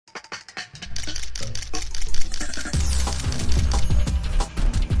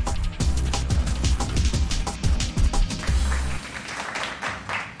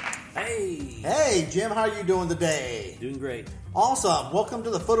Jim, how are you doing today? Doing great. Awesome. Welcome to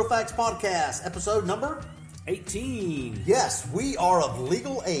the PhotoFacts Podcast, episode number 18. Yes, we are of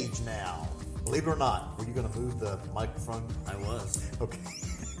legal age now. Believe it or not. Were you going to move the microphone? I was. Okay.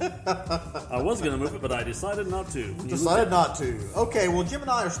 I was going to move it, but I decided not to. Decided not to. Okay, well, Jim and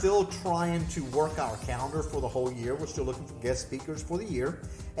I are still trying to work our calendar for the whole year. We're still looking for guest speakers for the year.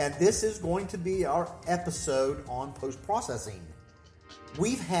 And this is going to be our episode on post-processing.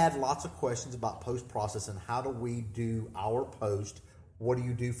 We've had lots of questions about post-processing. How do we do our post? What do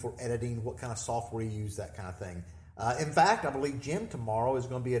you do for editing? What kind of software you use? That kind of thing. In fact, I believe Jim tomorrow is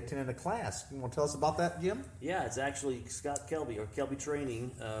going to be attending a class. You want to tell us about that, Jim? Yeah, it's actually Scott Kelby, or Kelby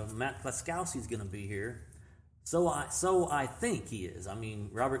Training. Matt Klaskowski is going to be here. So I think he is. I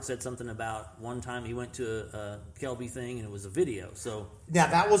mean, Robert said something about one time he went to a Kelby thing and it was a video. So now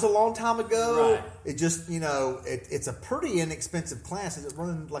that was a long time ago. Right. It just, it's a pretty inexpensive class. Is it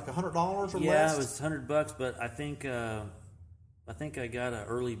running like $100 or less? Yeah, it was $100, but I think I got an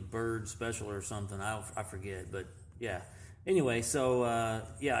early bird special or something. I forget, but yeah. Anyway, so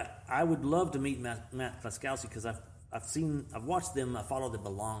I would love to meet Matt Klaskowski because I've watched them. I followed them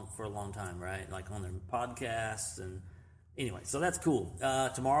for a long time, right? Like on their podcasts and anyway. So that's cool.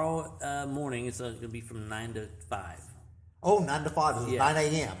 Tomorrow morning it's going to be from 9 to 5. Oh, 9 to 5. It's 9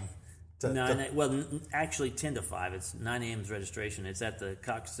 a.m. Well, actually 10 to 5. It's 9 a.m. is registration. It's at the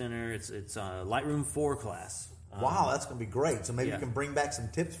Cox Center. It's Lightroom 4 class. Wow, that's going to be great. So maybe you can bring back some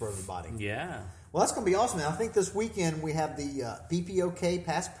tips for everybody. Yeah. Well, that's going to be awesome. And I think this weekend we have the PPOK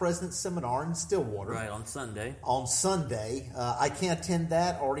Past President Seminar in Stillwater. Right, on Sunday. I can't attend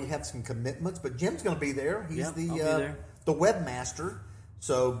that. Already have some commitments, but Jim's going to be there. He's I'll be there. The webmaster.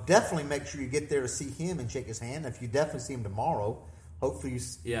 So definitely make sure you get there to see him and shake his hand. If you definitely see him tomorrow, hopefully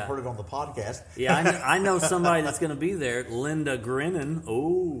you heard it on the podcast. Yeah, I know somebody that's going to be there, Linda Grinnan.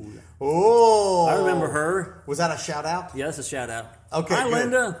 Oh. I remember her. Was that a shout out? Yeah, that's a shout out. Okay. Hi, good.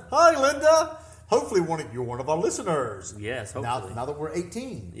 Linda. Hi, Linda. Hopefully you're one of our listeners. Yes, hopefully. Now that we're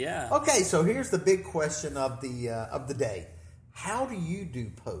 18. Yeah. Okay, so here's the big question of the day. How do you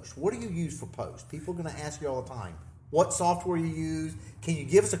do post? What do you use for post? People are going to ask you all the time. What software you use? Can you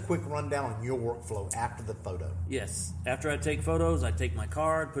give us a quick rundown on your workflow after the photo? Yes. After I take photos, I take my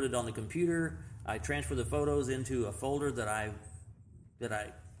card, put it on the computer. I transfer the photos into a folder that I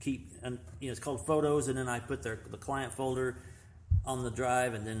keep. And it's called Photos, and then I put the client folder on the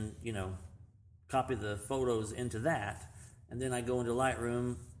drive, and then copy the photos into that, and then I go into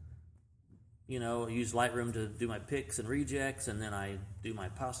Lightroom. I use Lightroom to do my picks and rejects, and then I do my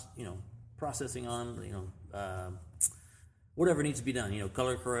processing on them. Whatever needs to be done,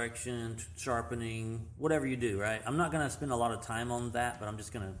 color correction, sharpening, whatever you do, right? I'm not going to spend a lot of time on that, but I'm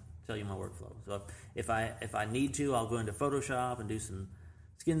just going to tell you my workflow. So if I need to, I'll go into Photoshop and do some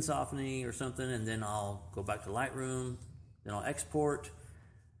skin softening or something, and then I'll go back to Lightroom, then I'll export,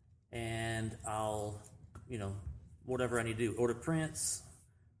 and I'll, whatever I need to do, order prints.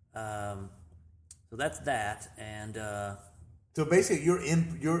 So that's that, and so basically,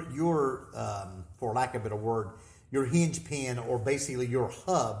 your for lack of a better word, your hinge pin, or basically your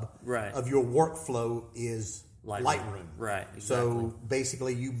hub of your workflow is Lightroom. Right. Exactly. So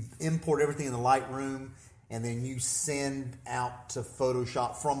basically, you import everything in the Lightroom, and then you send out to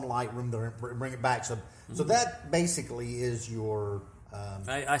Photoshop from Lightroom to bring it back. So that basically is your.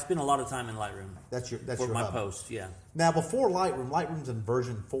 I spend a lot of time in Lightroom. That's your my hub. post. Yeah. Now before Lightroom's in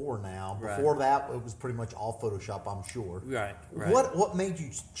version 4 now. Before that, it was pretty much all Photoshop, I'm sure. Right. What made you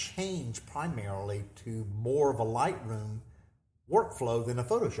change primarily to more of a Lightroom workflow than a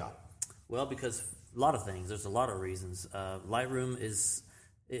Photoshop? Well, because a lot of things. There's a lot of reasons. Lightroom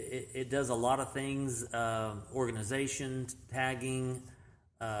it does a lot of things. Organization, tagging.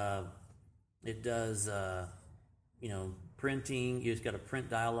 It does. Printing. It's got a print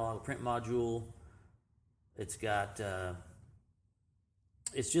dialog, print module. It's got.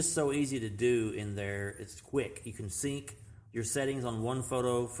 It's just so easy to do in there. It's quick. You can sync your settings on one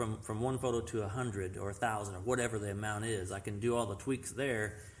photo from one photo to 100 or 1,000 or whatever the amount is. I can do all the tweaks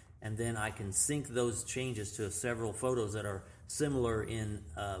there, and then I can sync those changes to several photos that are similar in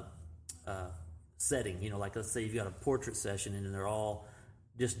setting. Like let's say you've got a portrait session and they're all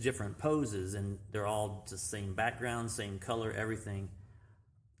just different poses, and they're all the same background, same color, everything.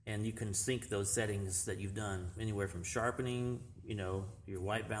 And you can sync those settings that you've done, anywhere from sharpening, your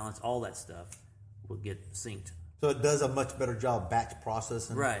white balance, all that stuff will get synced. So it does a much better job batch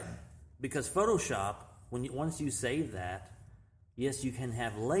processing. Right. Because Photoshop, once you save that, yes, you can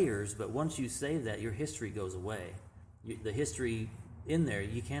have layers, but once you save that, your history goes away. The history in there,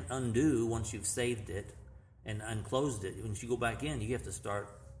 you can't undo once you've saved it and unclosed it. Once you go back in, you have to start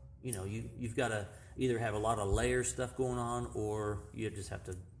you've got to either have a lot of layer stuff going on, or you just have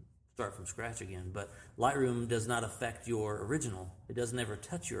to start from scratch again. But Lightroom does not affect your original. It doesn't ever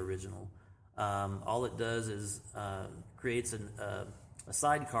touch your original. All it does is creates a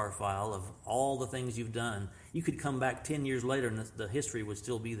sidecar file of all the things you've done. You could come back 10 years later and the history would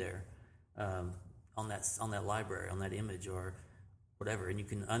still be there on that library, on that image or whatever, and you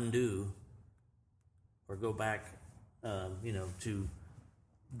can undo or go back to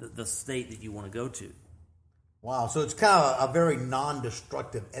the state that you want to go to. Wow, so it's kind of a very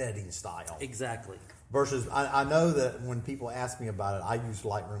non-destructive editing style. Exactly. Versus, I know that when people ask me about it, I use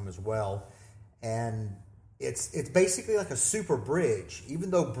Lightroom as well, and it's basically like a super bridge.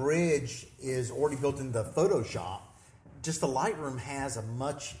 Even though Bridge is already built into Photoshop, just the Lightroom has a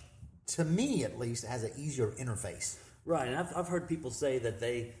much, to me at least, has an easier interface. Right, and I've heard people say that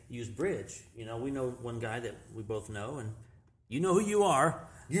they use Bridge. We know one guy that we both know, and you know who you are.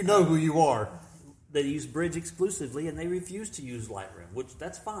 You know who you are. They use Bridge exclusively, and they refuse to use Lightroom, which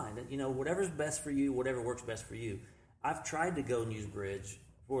that's fine. Whatever's best for you, whatever works best for you. I've tried to go and use Bridge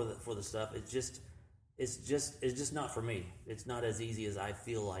for the stuff. It's just not for me. It's not as easy as I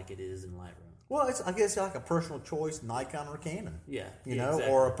feel like it is in Lightroom. Well, I guess like a personal choice, Nikon or Canon. Yeah, exactly.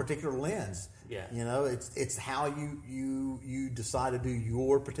 Or a particular lens. Yeah. It's how you decide to do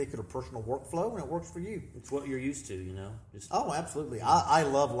your particular personal workflow, and it works for you. It's what you're used to, Oh, absolutely. I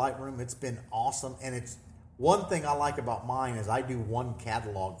love Lightroom. It's been awesome, and it's one thing I like about mine is I do one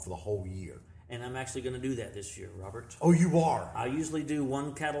catalog for the whole year. And I'm actually going to do that this year, Robert. Oh, you are? I usually do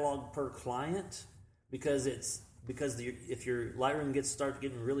one catalog per client because if your Lightroom starts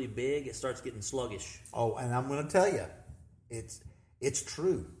getting really big, it starts getting sluggish. Oh, and I'm going to tell you, it's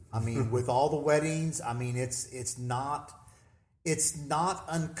true. I mean, with all the weddings, I mean, it's not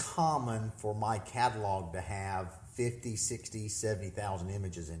uncommon for my catalog to have 50, 60, 70,000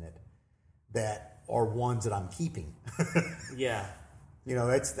 images in it that are ones that I'm keeping. Yeah.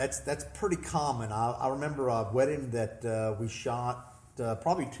 That's pretty common. I remember a wedding that we shot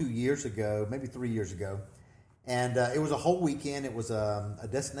probably 2 years ago, maybe 3 years ago. And it was a whole weekend. It was a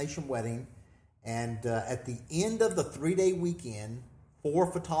destination wedding. And at the end of the 3-day weekend,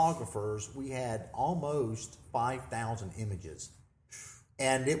 4 photographers, we had almost 5,000 images.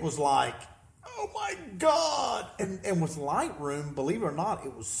 And it was like, oh my God. And with Lightroom, believe it or not,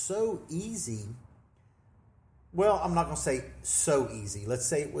 it was so easy. Well, I'm not going to say so easy. Let's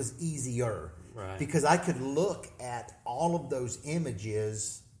say it was easier. Right. Because I could look at all of those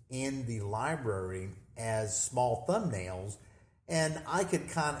images in the library as small thumbnails, and I could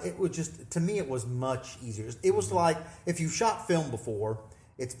it was just, to me, it was much easier. It was like, if you've shot film before,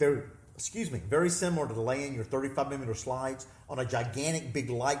 it's very similar to laying your 35mm slides on a gigantic big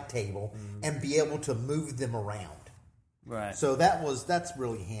light table and be able to move them around. Right. So that's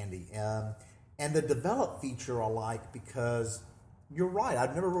really handy. And the develop feature I like because you're right,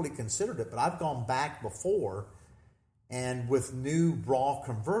 I've never really considered it, but I've gone back before, and with new RAW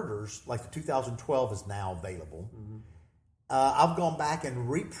converters, like the 2012 is now available, I've gone back and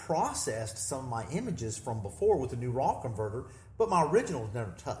reprocessed some of my images from before with the new RAW converter, but my original was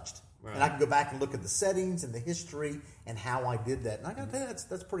never touched. Right. And I can go back and look at the settings and the history and how I did that. And I got to tell you,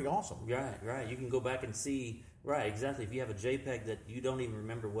 that's pretty awesome. Right. You can go back and see, right, exactly. If you have a JPEG that you don't even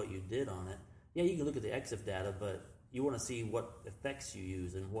remember what you did on it, yeah, you can look at the EXIF data, but you want to see what effects you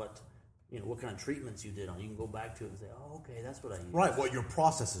use and what kind of treatments you did on it. You can go back to it and say, oh, okay, that's what I used. Right, what your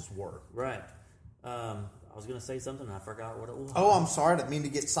processes were. Right. I was going to say something and I forgot what it was. Oh, I'm sorry. I didn't mean to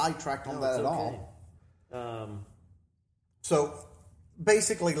get sidetracked on that at all. So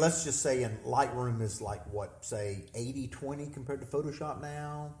basically, let's just say in Lightroom is like, what, say 80-20 compared to Photoshop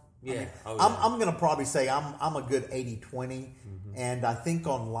now? Yeah. I mean, oh, yeah. I'm going to probably say I'm a good 80-20. And I think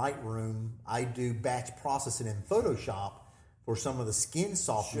on Lightroom, I do batch processing in Photoshop for some of the skin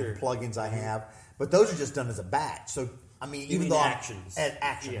softening plugins I have. But those are just done as a batch. So, I mean, even though actions.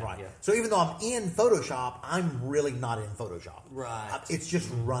 Right. Yeah. So even though I'm in Photoshop, I'm really not in Photoshop. Right. It's just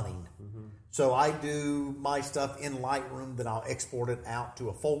running. So I do my stuff in Lightroom, then I'll export it out to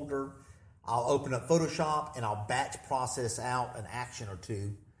a folder. I'll open up Photoshop, and I'll batch process out an action or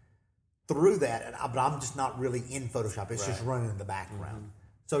two through that. But I'm just not really in Photoshop. It's just running in the background.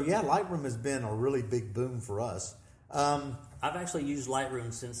 So, yeah, Lightroom has been a really big boom for us. I've actually used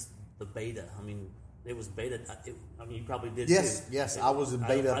Lightroom since the beta. I mean, it was beta. You probably did too. Yes, I was in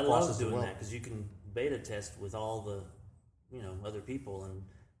beta I process love as doing well. that because you can beta test with all the, other people and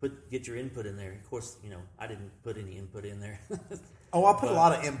get your input in there. Of course, I didn't put any input in there. Oh, I put a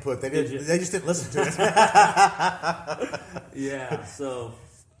lot of input. They just didn't listen to it. Yeah. So,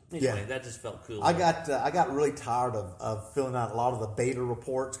 Anyway, that just felt cool. I got really tired of filling out a lot of the beta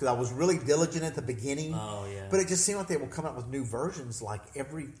reports because I was really diligent at the beginning. Oh, yeah. But it just seemed like they were coming up with new versions like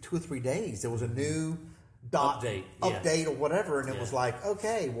every 2 or 3 days. There was a new update or whatever, and it was like,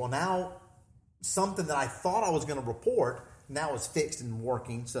 okay, well now something that I thought I was going to report now is fixed and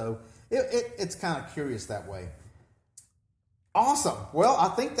working. So it's kind of curious that way. Awesome. Well, I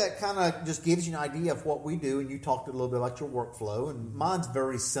think that kind of just gives you an idea of what we do, and you talked a little bit about your workflow, and mine's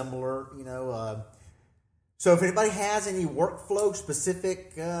very similar, So if anybody has any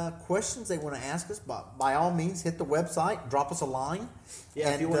workflow-specific questions they want to ask us, by all means, hit the website, drop us a line. Yeah,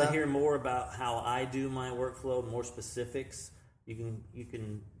 and if you want to hear more about how I do my workflow, more specifics, you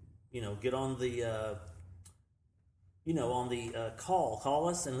can get on the call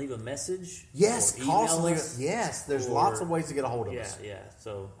us and leave a message. Yes, call us. Yes, there's lots of ways to get a hold of us. Yeah.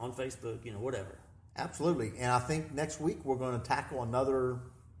 So on Facebook, whatever. Absolutely. And I think next week we're going to tackle another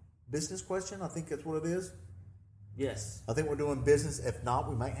business question. I think that's what it is. Yes. I think we're doing business. If not,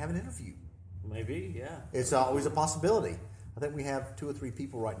 we might have an interview. Maybe, yeah. It's always a possibility. I think we have 2 or 3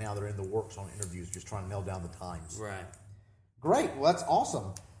 people right now that are in the works on interviews, just trying to nail down the times. Right. Great. Well, that's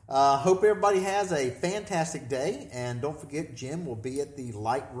awesome. Hope everybody has a fantastic day. And don't forget, Jim will be at the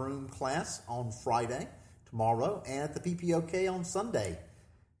Lightroom class on Friday, tomorrow, and at the PPOK on Sunday.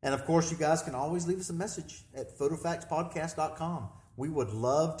 And, of course, you guys can always leave us a message at photofaxpodcast.com. We would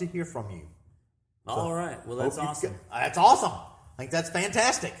love to hear from you. All right. Well, that's awesome. That's awesome. I think that's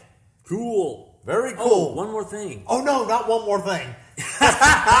fantastic. Cool. Very cool. Oh, one more thing. Oh, no, not one more thing.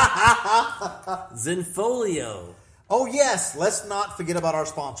 Zenfolio. Oh, yes. Let's not forget about our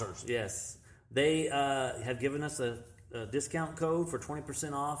sponsors. Yes. They have given us a discount code for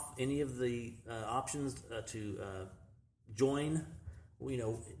 20% off any of the options to join.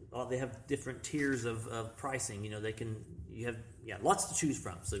 They have different tiers of pricing. You have lots to choose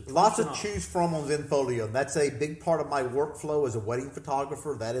from. So lots to choose from on Zenfolio. That's a big part of my workflow as a wedding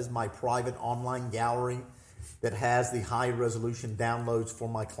photographer. That is my private online gallery that has the high resolution downloads for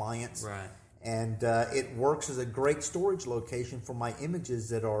my clients. Right. And it works as a great storage location for my images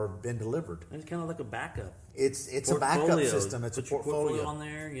that are been delivered. And it's kind of like a backup. It's a backup system. It's a portfolio. Your portfolio on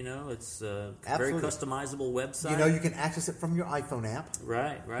there. It's a very customizable website. You can access it from your iPhone app.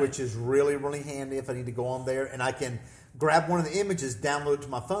 Right. Which is really, really handy if I need to go on there. And I can grab one of the images, download it to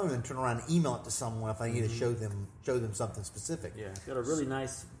my phone, and turn around and email it to someone if I need to show them something specific. Yeah, got a really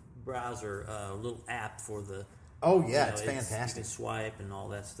nice browser, little app for the... Oh, yeah, it's fantastic. You can swipe and all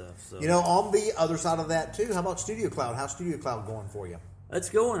that stuff. So. On the other side of that, too, how about Studio Cloud? How's Studio Cloud going for you?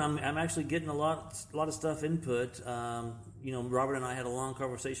 It's going. I'm actually getting a lot of stuff input. Robert and I had a long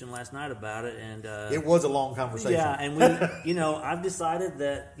conversation last night about it. And it was a long conversation. Yeah, and we, I've decided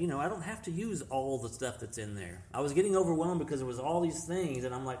that, I don't have to use all the stuff that's in there. I was getting overwhelmed because there was all these things,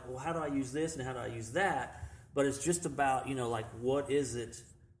 and I'm like, well, how do I use this and how do I use that? But it's just about, what is it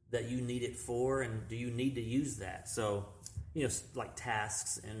that you need it for, and do you need to use that? So, like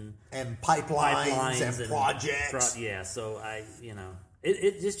tasks and pipelines and projects. So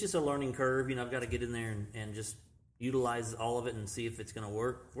it's just a learning curve. I've got to get in there and just utilize all of it and see if it's going to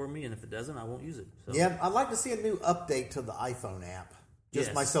work for me, and if it doesn't, I won't use it. So. Yeah, I'd like to see a new update to the iPhone app.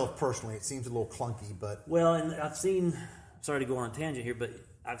 Just myself personally, it seems a little clunky, but... Well, and I've seen, sorry to go on a tangent here, but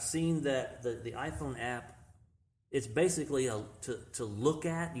I've seen that the iPhone app, it's basically to look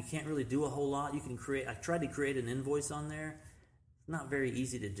at. You can't really do a whole lot. You can create. I tried to create an invoice on there. It's not very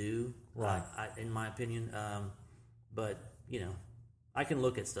easy to do, right? In my opinion, but I can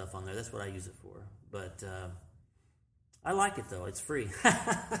look at stuff on there. That's what I use it for. But I like it though. It's free.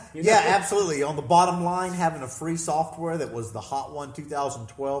 Yeah, absolutely. On the bottom line, having a free software that was the Hot One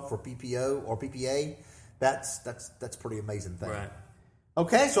 2012 for PPO or PPA, that's pretty amazing thing. Right.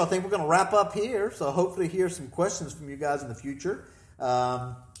 Okay, so I think we're going to wrap up here. So hopefully hear some questions from you guys in the future.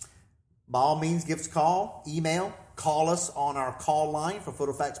 By all means, give us a call, email, call us on our call line for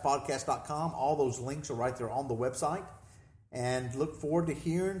photofaxpodcast.com. All those links are right there on the website. And look forward to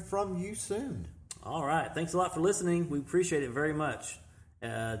hearing from you soon. All right. Thanks a lot for listening. We appreciate it very much.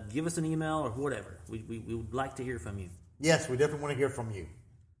 Give us an email or whatever. We would like to hear from you. Yes, we definitely want to hear from you.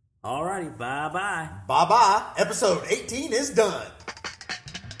 All righty. Bye-bye. Bye-bye. Episode 18 is done.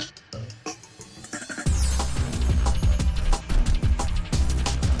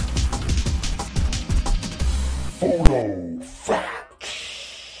 Photo.